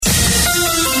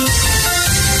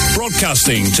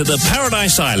broadcasting to the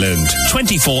Paradise Island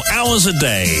 24 hours a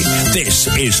day. This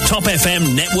is Top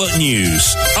FM Network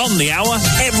News. On the hour,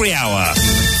 every hour.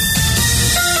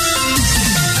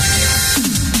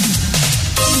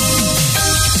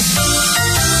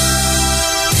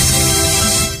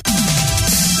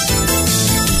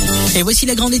 Et voici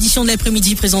la grande édition de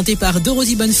l'après-midi présentée par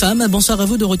Dorothy Bonnefemme. Bonsoir à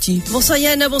vous, Dorothy. Bonsoir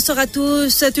Yann, bonsoir à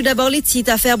tous. Tout d'abord, les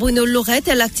titres. Affaire Bruno Lorette,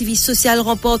 l'activiste social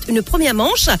remporte une première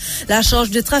manche. La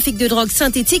charge de trafic de drogue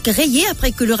synthétique rayée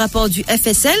après que le rapport du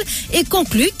FSL ait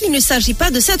conclu qu'il ne s'agit pas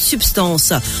de cette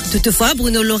substance. Toutefois,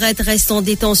 Bruno Lorette reste en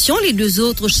détention. Les deux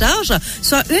autres charges,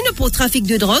 soit une pour trafic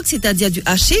de drogue, c'est-à-dire du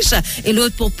hashish, et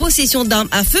l'autre pour possession d'armes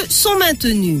à feu, sont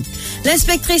maintenues.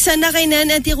 L'inspectrice Narainen,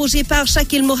 interrogée par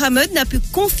Shakil Mohamed, n'a pu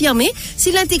confirmer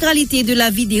si l'intégralité de la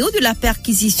vidéo de la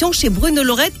perquisition chez Bruno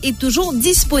Lorette est toujours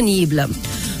disponible.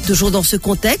 Toujours dans ce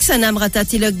contexte, Namrata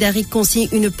Tilak Dari consigne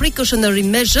une precautionary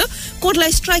measure contre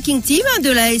la striking team de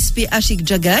la SP Ashik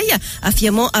Jagai,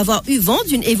 affirmant avoir eu vent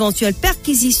d'une éventuelle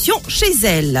perquisition chez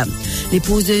elle.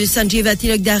 L'épouse de Sanjeeva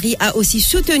Tilak Dari a aussi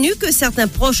soutenu que certains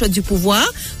proches du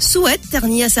pouvoir souhaitent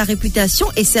ternir sa réputation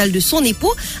et celle de son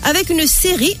époux avec une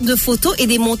série de photos et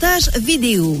des montages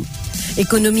vidéo.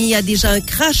 Économie a déjà un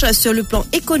crash sur le plan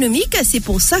économique. C'est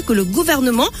pour ça que le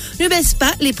gouvernement ne baisse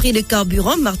pas les prix de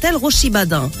carburant, martèle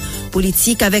Rochibadin.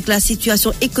 Politique avec la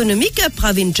situation économique,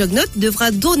 Pravin Jugnauth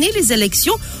devra donner les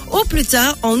élections au plus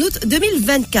tard en août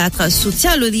 2024,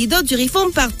 soutient le leader du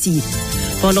Reform Party.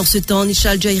 Pendant ce temps,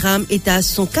 Nishal Jairam est à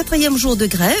son 14e jour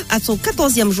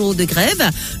de grève.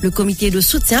 Le comité de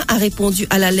soutien a répondu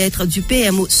à la lettre du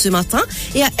PMO ce matin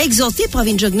et a exhorté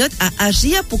Pravin Jugnauth à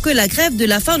agir pour que la grève de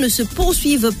la faim ne se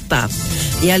poursuive pas.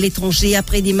 Et à l'étranger,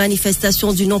 après des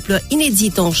manifestations d'une ampleur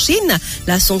inédite en Chine,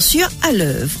 la censure à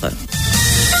l'œuvre.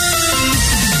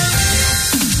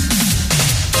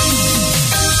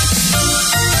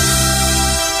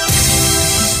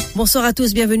 Bonsoir à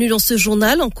tous, bienvenue dans ce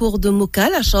journal. En cours de Moka,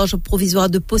 la charge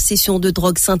provisoire de possession de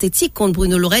drogue synthétique contre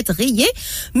Bruno Lorette rayée,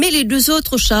 mais les deux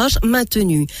autres charges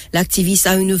maintenues. L'activiste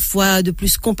a une fois de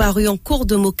plus comparu en cours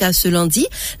de Moka ce lundi.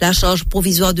 La charge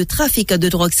provisoire de trafic de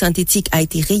drogue synthétique a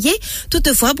été rayée.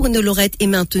 Toutefois, Bruno Lorette est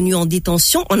maintenu en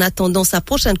détention en attendant sa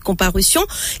prochaine comparution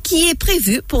qui est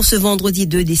prévue pour ce vendredi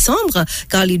 2 décembre,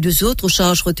 car les deux autres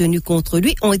charges retenues contre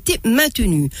lui ont été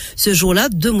maintenues. Ce jour-là,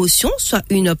 deux motions, soit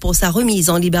une pour sa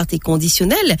remise en liberté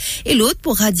conditionnelle et l'autre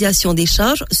pour radiation des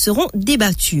charges seront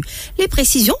débattues. Les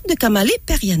précisions de Kamale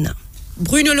Periana.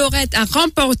 Bruno Lorette a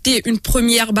remporté une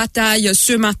première bataille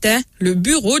ce matin. Le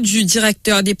bureau du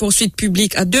directeur des poursuites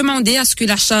publiques a demandé à ce que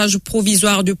la charge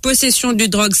provisoire de possession de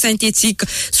drogue synthétique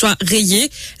soit rayée.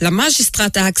 La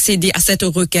magistrate a accédé à cette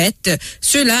requête.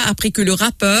 Cela après que le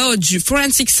rapport du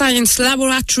Forensic Science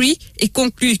Laboratory ait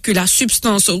conclu que la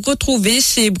substance retrouvée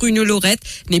chez Bruno Lorette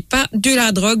n'est pas de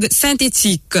la drogue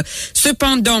synthétique.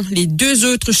 Cependant, les deux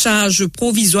autres charges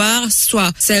provisoires,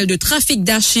 soit celle de trafic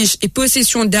d'hashish et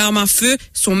possession d'armes à feu,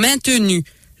 sont maintenus.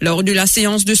 Lors de la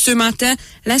séance de ce matin,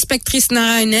 l'inspectrice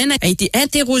Narainen a été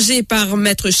interrogée par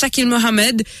maître Shakil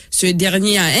Mohamed. Ce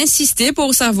dernier a insisté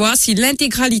pour savoir si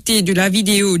l'intégralité de la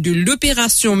vidéo de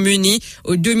l'opération menée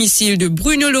au domicile de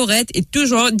Bruno Lorette est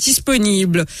toujours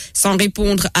disponible. Sans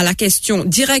répondre à la question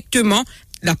directement,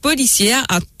 la policière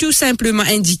a tout simplement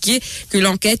indiqué que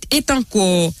l'enquête est en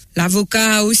cours.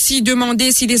 L'avocat a aussi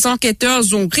demandé si les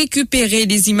enquêteurs ont récupéré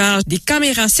les images des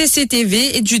caméras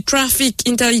CCTV et du Traffic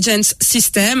Intelligence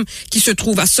System qui se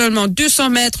trouve à seulement 200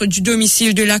 mètres du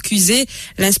domicile de l'accusé.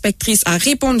 L'inspectrice a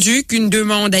répondu qu'une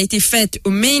demande a été faite au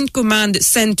Main Command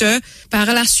Center. Par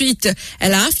la suite,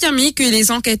 elle a affirmé que les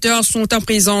enquêteurs sont en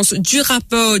présence du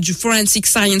rapport du Forensic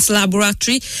Science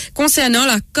Laboratory concernant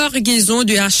la cargaison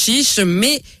de hashish,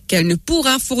 mais qu'elle ne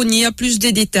pourra fournir plus de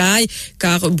détails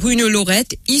car Bruno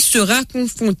Lorette y sera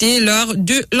confronté lors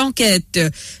de l'enquête.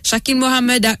 Shakil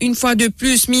Mohamed a une fois de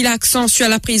plus mis l'accent sur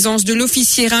la présence de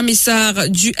l'officier Ramessar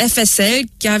du FSL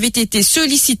qui avait été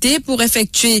sollicité pour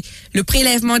effectuer le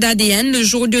prélèvement d'ADN le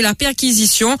jour de la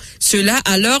perquisition, cela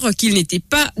alors qu'il n'était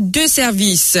pas de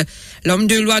service. L'homme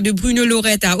de loi de Bruno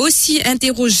Lorette a aussi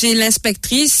interrogé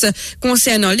l'inspectrice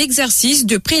concernant l'exercice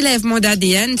de prélèvement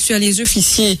d'ADN sur les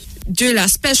officiers de la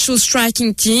Special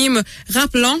Striking Team,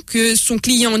 rappelant que son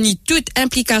client nie toute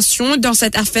implication dans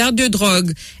cette affaire de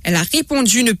drogue. Elle a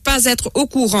répondu ne pas être au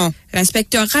courant.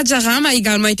 L'inspecteur Rajaram a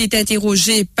également été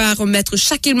interrogé par maître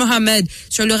Shakil Mohamed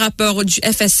sur le rapport du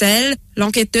FSL.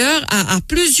 L'enquêteur a à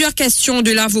plusieurs questions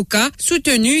de l'avocat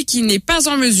soutenu qu'il n'est pas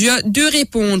en mesure de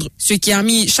répondre, ce qui a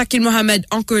mis Shakil Mohamed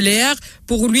en colère.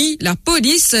 Pour lui, la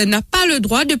police n'a pas le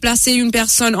droit de placer une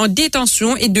personne en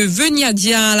détention et de venir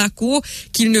dire à la cour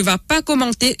qu'il ne va pas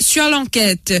commenter sur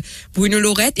l'enquête. Bruno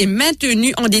Lorette est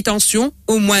maintenu en détention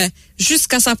au moins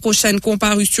jusqu'à sa prochaine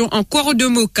comparution en cour de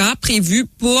Moka prévue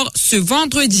pour ce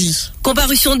vendredi.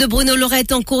 Comparution de Bruno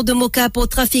Lorette en cour de Moka pour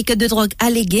trafic de drogue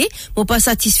allégué. Mon pas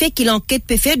satisfait qu'il enquête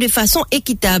peut faire de façon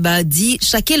équitable, dit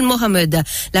Shakil Mohamed.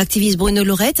 L'activiste Bruno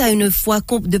Lorette a une fois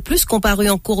de plus comparu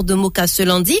en cour de Moka ce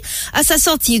lundi. À sa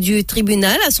sortie du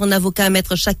tribunal, à son avocat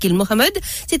maître Shakil Mohamed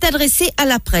s'est adressé à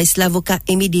la presse. L'avocat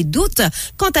émet des doutes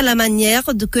quant à la manière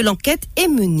que l'enquête est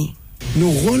menée.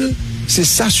 Nos rôles, c'est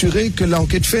s'assurer que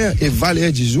l'enquête fait. Et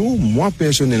Valère Dizou, moi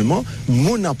personnellement,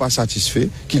 moi n'a pas satisfait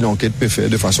que l'enquête peut faire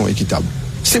de façon équitable.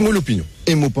 C'est mon opinion.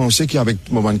 Et moi pense qu'avec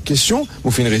mon question,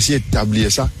 moi fin réussir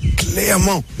d'établir ça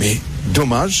clairement. Mais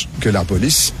dommage que la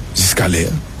police, jusqu'à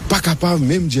l'air, pas capable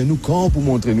même de dire nous quand pour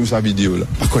montrer nous sa vidéo là.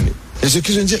 Pas connaît. Et ce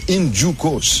que je veux dire, in due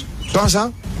course. Pas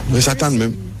ça, mais Satan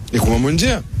même. Et comment me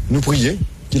dire, nous prier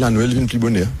qu'il a Noël une plus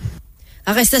bonne.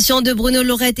 Arrestation de Bruno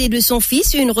Lorette et de son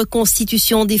fils. Une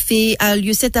reconstitution des faits a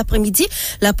lieu cet après-midi.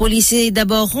 La police est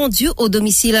d'abord rendue au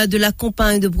domicile de la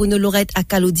compagne de Bruno Lorette à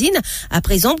Calodine. À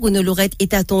présent, Bruno Lorette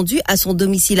est attendu à son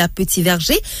domicile à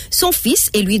Petit-Verger. Son fils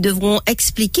et lui devront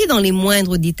expliquer dans les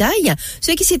moindres détails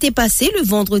ce qui s'était passé le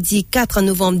vendredi 4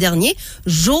 novembre dernier,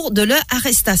 jour de leur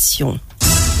arrestation.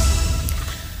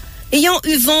 Ayant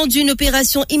eu vent d'une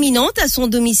opération imminente à son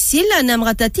domicile,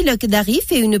 Namrata Tilak Dari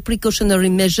fait une precautionary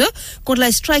measure contre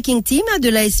la striking team de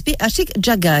l'ASP Ashik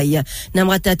Jagai.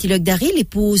 Namrata Tilak Dari,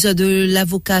 l'épouse de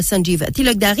l'avocat Sanjeev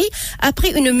Tilak Dari, a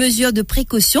pris une mesure de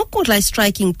précaution contre la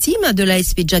striking team de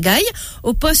l'ASP Jagai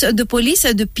au poste de police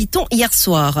de Piton hier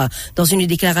soir. Dans une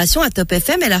déclaration à Top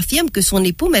FM, elle affirme que son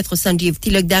époux, maître Sanjeev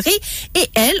Tilak Dari, et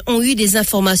elle ont eu des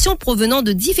informations provenant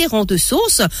de différentes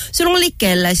sources selon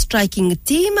lesquelles la striking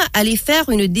team allait faire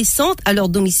une descente à leur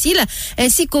domicile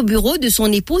ainsi qu'au bureau de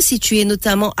son époux situé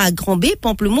notamment à Grand-B,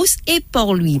 Pamplemousse et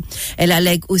Port-Louis. Elle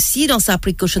allègue aussi dans sa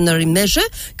precautionary measure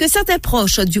que certains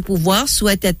proches du pouvoir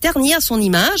souhaitent ternir son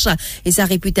image et sa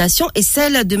réputation et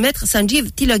celle de maître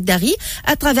Sanjeev Tilak Dari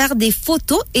à travers des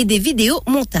photos et des vidéos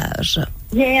montages.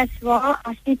 Hier soir,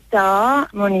 assez tard,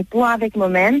 mon époux avec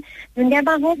moi-même, nous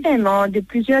avons vraiment de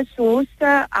plusieurs sources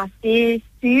assez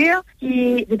sûres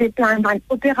qui devaient plaindre une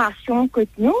opération que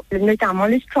nous, notamment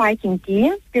le striking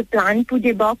team, de plaindre pour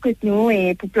débat que nous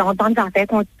et pour plaindre des affaires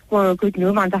que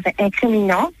nous, des affaires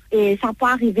incriminantes. Et ça peut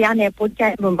arriver à n'importe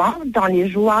quel moment, dans les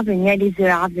jours à venir, les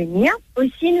heures à venir.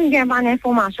 Aussi, nous avons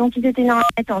l'information qui était dans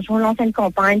l'intention de l'ancienne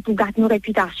campagne pour garder nos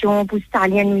réputations, pour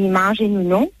staller nos images et nos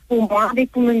noms. Pour moi,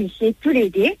 avec pour me méfier tous les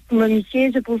deux. Pour me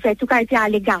méfier, je peux faire tout qualité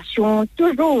allégation,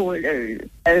 toujours.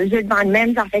 Je demande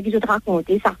même des affaires que je te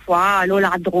raconter chaque fois,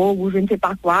 la drogue ou je ne sais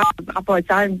pas quoi. À part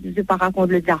ça, je ne peux pas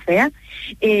raconter les affaires.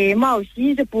 Et moi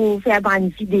aussi, je peux faire une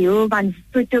vidéo, une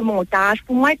photomontage.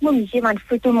 Pour moi, avec mon méfier, une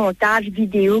photomontage,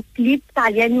 vidéo, clip,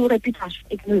 staller nos réputations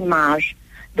et nos images.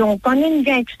 Donc, quand on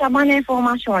vient toute cette bonne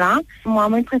information-là, moi,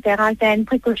 je préfère faire une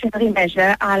precautionary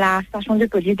measure à la station de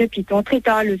police de Piton très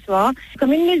tard le soir,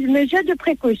 comme une mesure de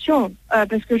précaution,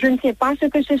 parce que je ne sais pas ce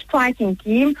que ce striking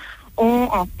team ont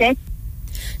en tête.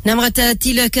 Namrata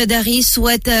Tilak Dari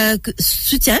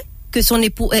soutient que son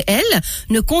époux et elle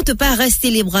ne comptent pas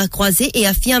rester les bras croisés et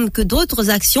affirme que d'autres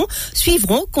actions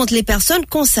suivront contre les personnes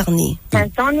concernées.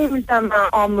 Maintenant, nous sommes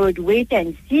en mode wait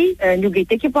and see. Nous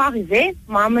guettons qui peut arriver.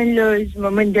 Moi,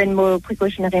 je donne mon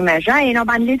precautionary measure et nous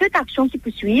avons les autres actions qui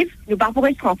peuvent suivre. Nous pas pour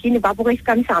rester tranquille, nous pas pour rester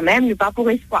comme ça même, nous pas pour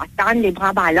rester attendre les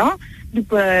bras ballants. Nous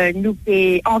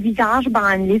envisage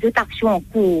les autres actions en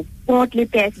cours contre les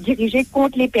personnes, dirigées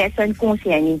contre les personnes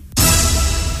concernées.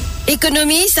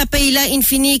 Économie, ça pays là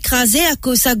infini écrasé à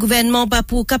cause sa gouvernement pas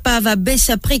pour capable à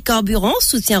baisser prix carburant,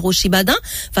 soutient Rochi Badin.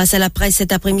 Face à la presse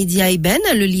cet après-midi à Eben,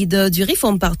 le leader du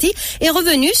Reform Party est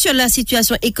revenu sur la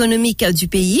situation économique du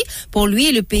pays. Pour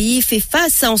lui, le pays fait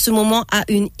face en ce moment à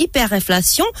une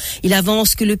hyperinflation. Il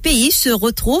avance que le pays se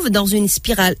retrouve dans une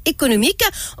spirale économique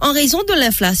en raison de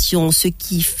l'inflation, ce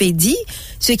qui fait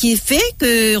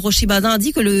que Rochi Badin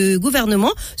dit que le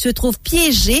gouvernement se trouve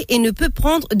piégé et ne peut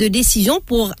prendre de décision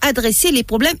pour adresser les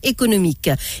problèmes économiques.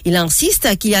 Il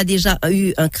insiste qu'il y a déjà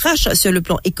eu un crash sur le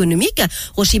plan économique.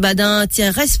 Rochi Badin tient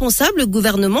responsable le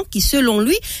gouvernement qui, selon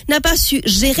lui, n'a pas su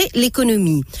gérer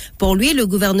l'économie. Pour lui, le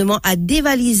gouvernement a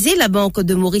dévalisé la Banque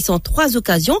de Maurice en 3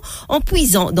 occasions en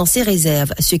puisant dans ses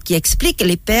réserves, ce qui explique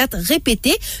les pertes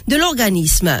répétées de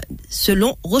l'organisme,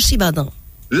 selon Rochi Badin.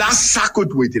 Là, ça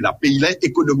côté était la pays là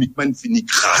économiquement fini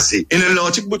crasé. Et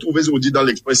l'article vous trouvez aujourd'hui dans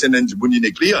l'Express NN du Bonine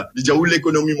écrire, il dit où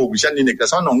l'économie mauricienne n'est que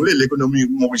ça en anglais, l'économie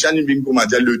mauricienne il vient comment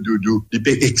dire le dodo, il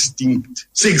peut extinct.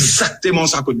 C'est exactement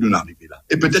ça que nous arrivé là.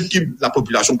 Et peut-être que la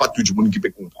population pas tout le monde qui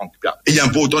peut comprendre. Et il est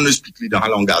important d'expliquer dans un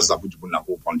langage là pour tout le monde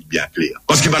comprendre bien clair.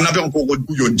 Parce qu'il va n'avoir encore de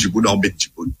bouillon de Djiboun en bête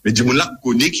Djiboun. Mais Djiboun là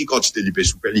connaît qui quantité il peut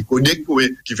souper, il connaît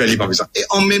qui fait les pas ça. Et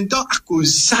en même temps à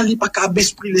cause ça il pas qu'à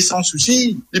baisser prix l'essence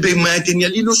aussi. Il peut maintenir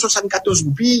l'île 74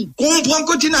 roupies. Comprends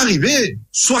quand il est arrivé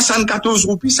 74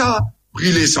 roupies ça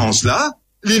prix l'essence là.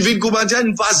 Les villes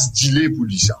commandiennes va se dealer pour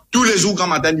lui ça. Tous les jours, quand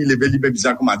matin, il est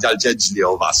bizarre, comment dire, il dealer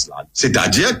au vas là.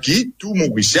 C'est-à-dire que tout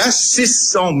mon richesse,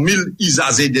 600 000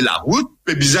 isazés de la route,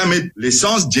 peut bien mettre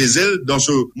l'essence diesel dans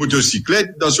ce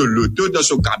motocyclette, dans ce loto, dans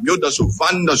ce camion, dans ce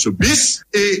van, dans ce bus.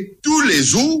 Et tous les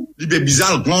jours, il est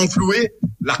bizarre renflouer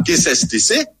la caisse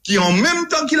STC, qui en même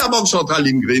temps que la Banque Centrale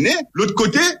ingrénée, l'autre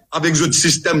côté, avec notre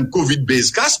système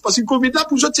Covid-BSCAS, parce que Covid là,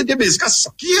 pour eux, c'était BSCAS.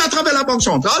 Qui à travers la Banque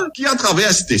Centrale, qui à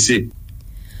travers STC.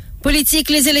 Politique,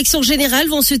 les élections générales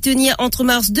vont se tenir entre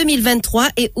mars 2023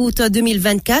 et août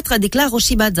 2024, déclare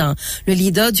Rochi Badin. Le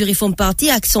leader du Reform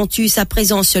Party accentue sa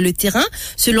présence sur le terrain.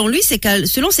 Selon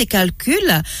ses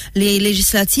calculs, les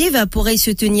législatives pourraient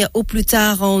se tenir au plus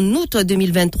tard en août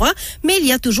 2023, mais il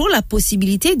y a toujours la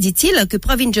possibilité, dit-il, que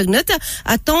Pravin Jugnauth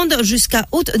attende jusqu'à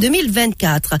août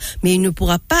 2024. Mais il ne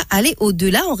pourra pas aller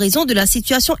au-delà en raison de la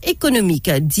situation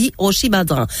économique, dit Rochi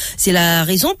Badin. C'est la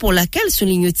raison pour laquelle,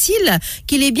 souligne-t-il,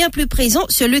 qu'il est bien plus présent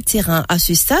sur le terrain. À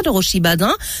ce stade, Rochi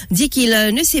Badin dit qu'il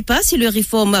ne sait pas si le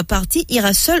Reform Party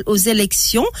ira seul aux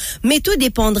élections, mais tout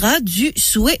dépendra du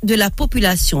souhait de la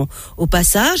population. Au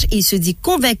passage, il se dit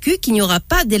convaincu qu'il n'y aura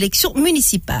pas d'élection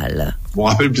municipale. On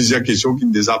rappelle plusieurs questions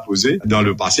qu'il nous a posées dans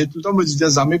le passé, tout en me disant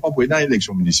jamais pas pour une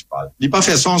élection municipale. Il n'a pas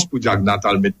fait sens pour dire que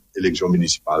Natal met élection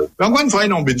municipale. Mais encore une fois, il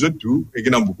y a besoin de tout, et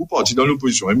qu'il y a beaucoup de partis dans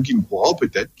l'opposition, même qui ne croient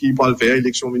peut-être qu'ils peuvent faire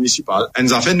élection municipale. Et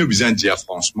nous a fait nous besoin de dire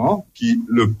franchement, qu'il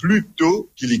le plus tôt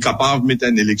qu'il est capable de mettre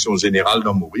une élection générale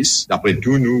dans Maurice, d'après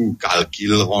tout, nous,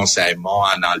 calculs, renseignements,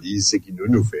 analyses, ce qu'il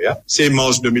nous fait, c'est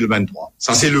mars 2023.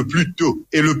 Ça, c'est le plus tôt.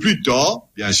 Et le plus tard,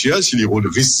 bien sûr, s'il y a le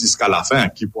risque jusqu'à la fin,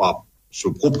 qui pourra ce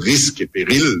propre risque et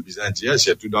péril,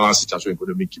 surtout dans la situation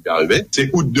économique qui peut arriver, c'est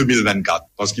août 2024.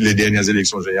 Parce que les dernières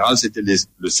élections générales, c'était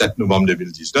le 7 novembre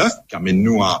 2019, qui amène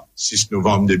nous à 6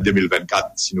 novembre 2024,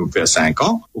 si nous fait 5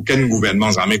 ans. Aucun gouvernement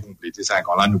n'a jamais complété 5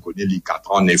 ans là, nous connaît les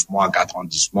 4 ans, 9 mois, 4 ans,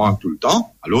 10 mois, tout le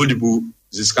temps. Alors, du coup,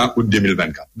 jusqu'à août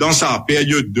 2024. Dans sa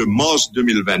période de mars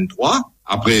 2023,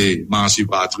 après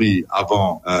Mahashivratri,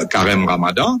 avant Carême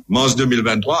Ramadan, mars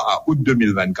 2023 à août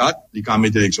 2024, il y a une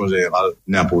élection générale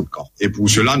n'importe quand. Et pour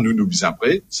cela, nous disons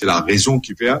après, c'est la raison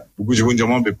qui fait, beaucoup de gens disent,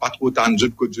 mais pas trop tant de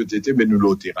côté de TT, mais nous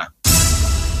l'au terrain.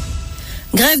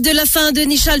 Grève de la faim de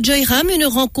Nishal Joyram, une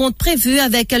rencontre prévue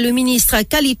avec le ministre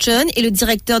Kalichon et le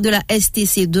directeur de la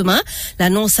STC demain.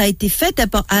 L'annonce a été faite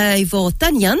par Ivor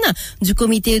Tanyan du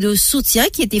comité de soutien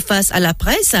qui était face à la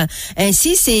presse.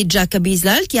 Ainsi, c'est Jack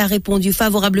Bislal qui a répondu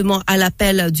favorablement à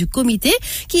l'appel du comité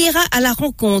qui ira à la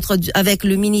rencontre avec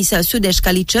le ministre Sudesh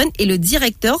Kalichon et le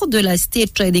directeur de la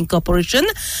State Trading Corporation,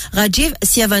 Rajiv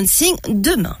Siavansingh,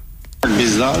 demain.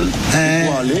 Bislal,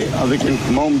 pour aller avec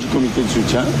un membre du comité de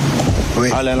soutien, oui.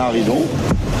 Alain Laridon.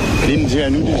 Il nous dit à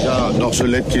nous déjà dans ce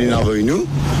lettre qu'il est envoyé nous.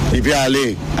 Il peut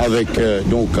aller avec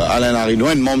donc Alain Laridon,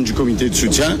 un membre du comité de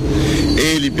soutien,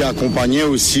 et il peut accompagner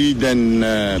aussi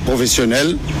d'un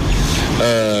professionnel.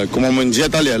 Comme on me dit,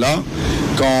 aller là,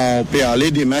 quand on peut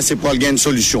aller demain, c'est pour gagner une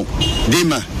solution.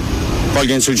 Demain. Pour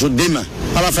gagner une solution demain.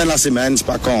 À la fin de la semaine, c'est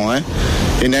pas quand, hein.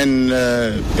 Il y a une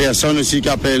personne aussi qui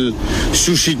appelle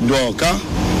Sushit Dwarka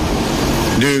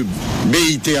de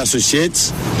BIT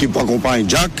Associates qui peut accompagner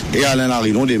Jack et Alain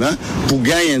Laridon demain pour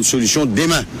gagner une solution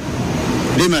demain.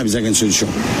 Demain, vous avez une solution.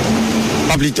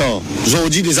 Pas plus tard.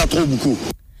 Aujourd'hui, des trop beaucoup.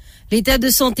 L'état de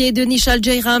santé de Nishal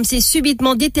Joyram s'est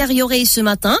subitement détérioré ce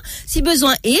matin. Si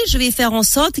besoin est, je vais faire en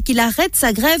sorte qu'il arrête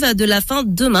sa grève de la faim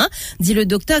demain, dit le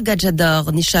docteur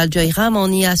Gadjador. Nishal Joyram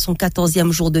en est à son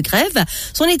 14e jour de grève.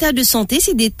 Son état de santé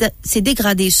s'est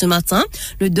dégradé ce matin.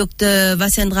 Le docteur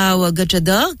Vasendrao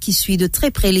Gadjador, qui suit de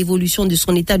très près l'évolution de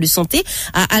son état de santé,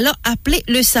 a alors appelé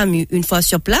le SAMU. Une fois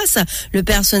sur place, le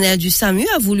personnel du SAMU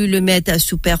a voulu le mettre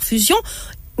sous perfusion,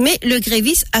 mais le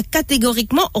gréviste a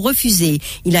catégoriquement refusé.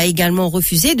 Il a également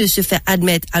refusé de se faire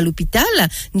admettre à l'hôpital.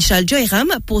 Nishal Joyram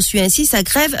poursuit ainsi sa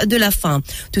grève de la faim.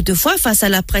 Toutefois, face à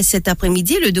la presse cet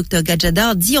après-midi, le docteur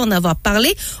Gadjador dit en avoir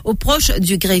parlé aux proches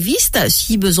du gréviste.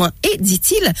 Si besoin est,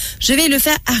 dit-il, je vais le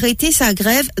faire arrêter sa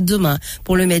grève demain.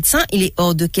 Pour le médecin, il est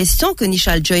hors de question que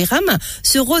Nishal Joyram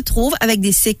se retrouve avec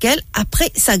des séquelles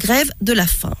après sa grève de la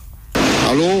faim.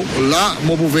 Alors là,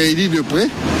 je pouvais aider de près.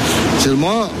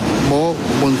 Seulement, mon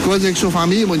cause avec sa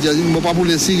famille, je ne vais pas vous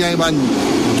laisser gagner un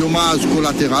dommage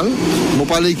collatéral. Je ne vais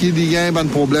pas laisser gagner un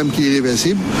problème qui est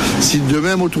irréversible. Si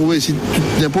demain, si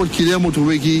n'importe qui m'a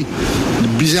trouvé qui est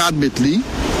bizarre à admettre,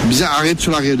 bizarre arrête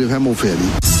sur la rue de faire mon frère.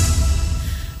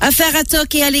 Affaire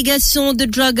Atok et allégation de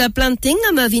drug planting,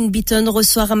 Mervyn Beaton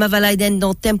reçoit Ramaval Aiden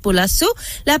dans Tempo Lasso.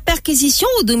 La perquisition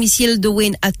au domicile de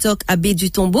Wayne Atok à Baie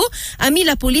du Tombeau a mis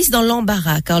la police dans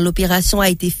l'embarras car l'opération a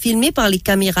été filmée par les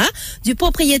caméras du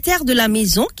propriétaire de la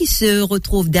maison qui se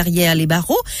retrouve derrière les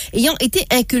barreaux ayant été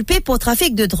inculpé pour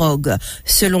trafic de drogue.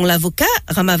 Selon l'avocat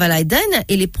Ramaval Aiden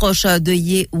et les proches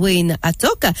de Wayne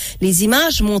Atok, les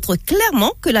images montrent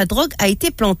clairement que la drogue a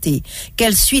été plantée.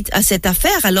 Quelle suite à cette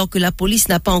affaire alors que la police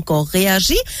n'a pas encore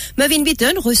réagi? Mervyn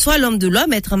Beaton reçoit l'homme de loi,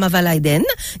 Maître Ramaval Aiden.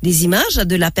 Des images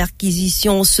de la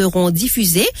perquisition seront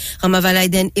diffusées. Ramaval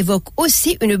Aiden évoque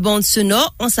aussi une bande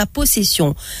sonore en sa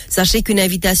possession. Sachez qu'une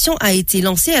invitation a été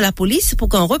lancée à la police pour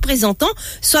qu'un représentant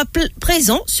soit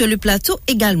présent sur le plateau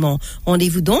également.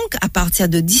 Rendez-vous donc à partir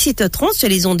de 17h30 sur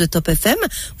les ondes de Top FM.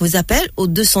 Vous appelle au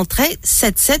 213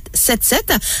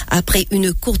 7777. Après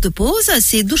une courte pause,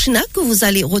 c'est Douchina que vous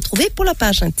allez retrouver pour la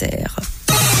page inter.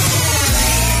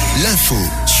 L'info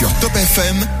sur Top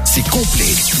FM, c'est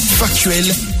complet,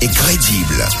 factuel et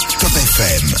crédible. Top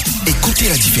FM, écoutez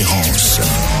la différence.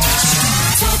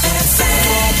 Top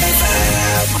FM,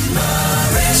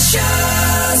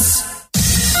 Mauritius.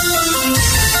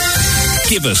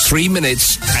 Give us 3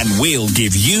 minutes and we'll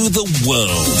give you the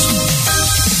world.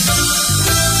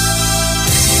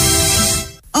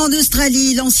 En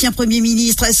Australie, l'ancien Premier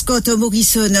ministre Scott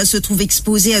Morrison se trouve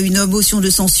exposé à une motion de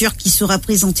censure qui sera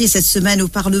présentée cette semaine au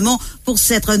Parlement pour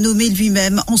s'être nommé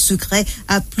lui-même en secret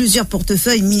à plusieurs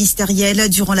portefeuilles ministériels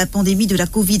durant la pandémie de la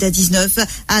Covid-19,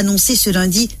 a annoncé ce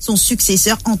lundi son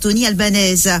successeur Anthony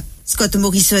Albanese. Scott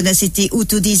Morrison s'était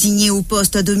autodésigné au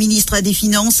poste de ministre des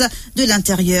Finances, de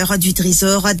l'Intérieur, du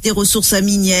Trésor, des Ressources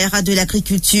minières, de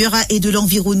l'Agriculture et de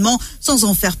l'Environnement, sans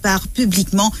en faire part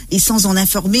publiquement et sans en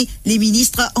informer les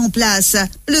ministres en place.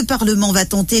 Le Parlement va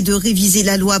tenter de réviser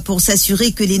la loi pour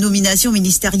s'assurer que les nominations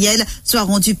ministérielles soient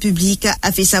rendues publiques,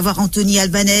 a fait savoir Anthony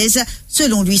Albanese.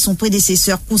 Selon lui, son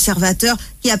prédécesseur conservateur,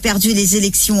 qui a perdu les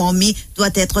élections en mai,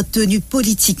 doit être tenu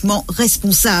politiquement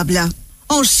responsable.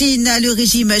 En Chine, le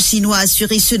régime chinois a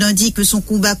assuré ce lundi que son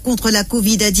combat contre la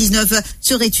Covid-19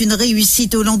 serait une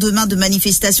réussite au lendemain de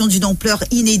manifestations d'une ampleur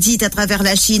inédite à travers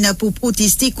la Chine pour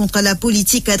protester contre la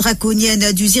politique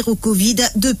draconienne du zéro Covid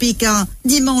de Pékin.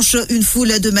 Dimanche, une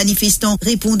foule de manifestants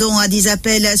répondant à des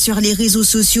appels sur les réseaux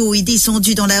sociaux est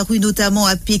descendue dans la rue, notamment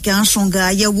à Pékin,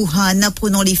 Shanghai, Wuhan,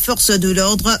 prenant les forces de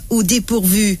l'ordre au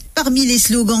dépourvu. Parmi les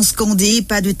slogans scandés,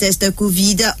 pas de test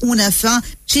Covid, on a faim,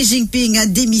 Xi Jinping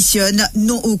démissionne,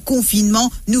 non au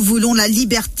confinement, nous voulons la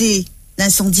liberté.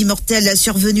 L'incendie mortel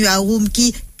survenu à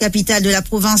Urumqi, capitale de la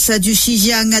province du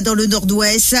Xinjiang dans le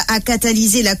nord-ouest, a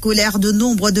catalysé la colère de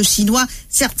nombre de Chinois,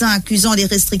 certains accusant les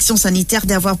restrictions sanitaires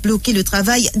d'avoir bloqué le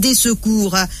travail des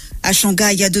secours. À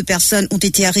Shanghai, 2 personnes ont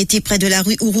été arrêtées près de la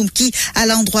rue Urumqi, à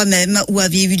l'endroit même où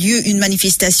avait eu lieu une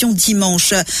manifestation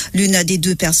dimanche. L'une des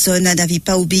 2 personnes n'avait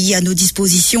pas obéi à nos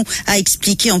dispositions, a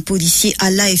expliqué un policier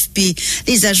à l'AFP.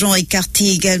 Les agents écartaient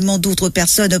également d'autres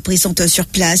personnes présentes sur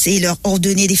place et leur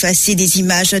ordonnaient d'effacer des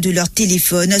images de leur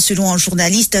téléphone, selon un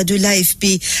journaliste de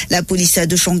l'AFP. La police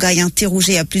de Shanghai,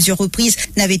 interrogée à plusieurs reprises,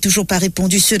 n'avait toujours pas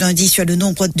répondu ce lundi sur le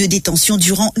nombre de détentions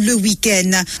durant le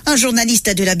week-end. Un journaliste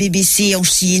de la BBC en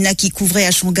Chine qui couvrait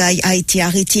à Shanghai a été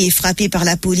arrêté et frappé par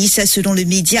la police selon le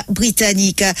média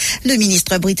britannique. Le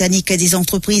ministre britannique des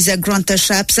entreprises Grant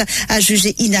Shapps a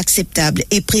jugé inacceptable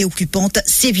et préoccupante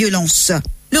ces violences.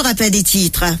 Le rappel des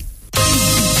titres.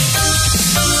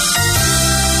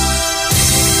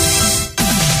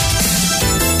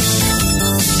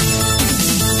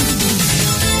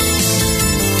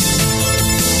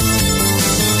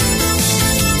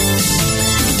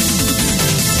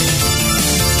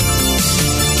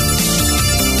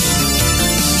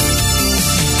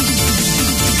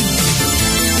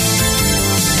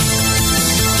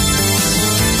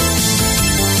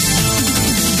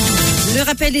 Le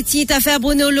rappel des titres, affaire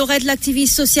Bruno Lorette,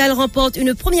 l'activiste social remporte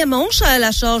une première manche à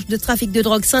la charge de trafic de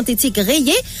drogue synthétique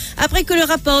rayée après que le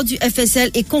rapport du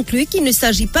FSL ait conclu qu'il ne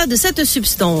s'agit pas de cette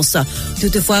substance.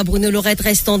 Toutefois, Bruno Lorette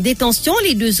reste en détention.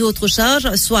 Les 2 autres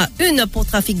charges, soit une pour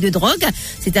trafic de drogue,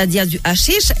 c'est-à-dire du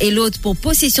hashish, et l'autre pour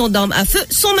possession d'armes à feu,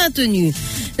 sont maintenues.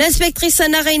 L'inspectrice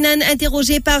Sana Rainan,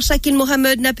 interrogée par Shakil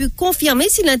Mohamed, n'a pu confirmer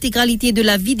si l'intégralité de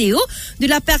la vidéo de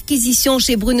la perquisition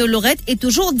chez Bruno Lorette est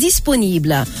toujours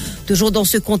disponible. Toujours dans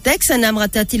ce contexte,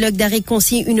 Namrata Tilak Dari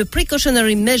consigne une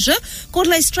precautionary measure contre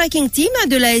la striking team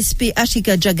de l'ASP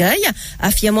Ashika Jagai,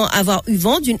 affirmant avoir eu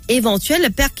vent d'une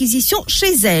éventuelle perquisition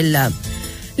chez elle.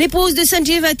 L'épouse de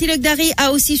Sanjeev Tilak Dari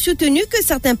a aussi soutenu que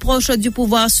certains proches du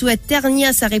pouvoir souhaitent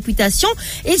ternir sa réputation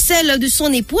et celle de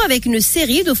son époux avec une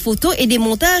série de photos et des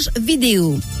montages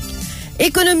vidéo.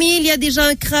 Économie, il y a déjà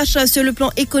un crash sur le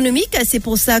plan économique, c'est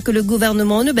pour ça que le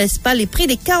gouvernement ne baisse pas les prix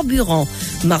des carburants.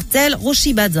 Martel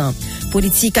Rochibadin.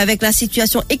 Politique avec la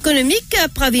situation économique,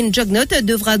 Pravin Jugnauth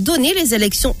devra donner les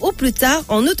élections au plus tard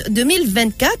en août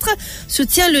 2024,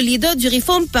 soutient le leader du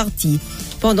Reform Party.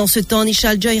 Pendant ce temps,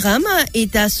 Nishal Joyram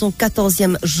est à son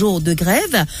 14e jour de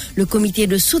grève. Le comité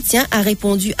de soutien a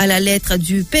répondu à la lettre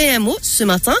du PMO ce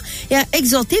matin et a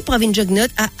exhorté Pravin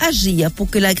Jugnauth à agir pour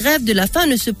que la grève de la faim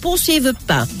ne se poursuive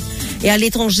pas. Et à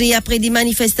l'étranger, après des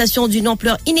manifestations d'une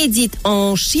ampleur inédite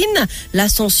en Chine, la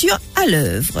censure à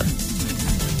l'œuvre.